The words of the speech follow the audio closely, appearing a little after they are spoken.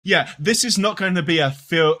yeah, this is not going to be a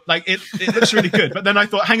feel like it looks really good. But then I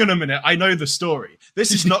thought, hang on a minute, I know the story.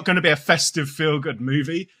 This is not going to be a festive feel good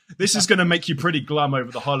movie. This is going to make you pretty glum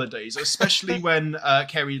over the holidays, especially when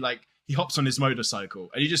Kerry, like, he hops on his motorcycle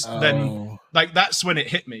and he just then, like, that's when it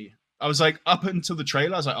hit me. I was like, up until the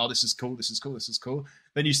trailer, I was like, oh, this is cool, this is cool, this is cool.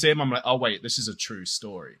 Then you see him, I'm like, oh wait, this is a true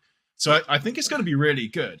story. So I think it's going to be really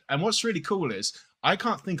good. And what's really cool is I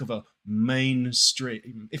can't think of a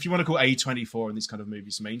mainstream, if you want to call A24 and these kind of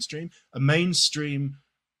movies mainstream, a mainstream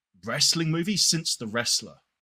wrestling movie since The Wrestler.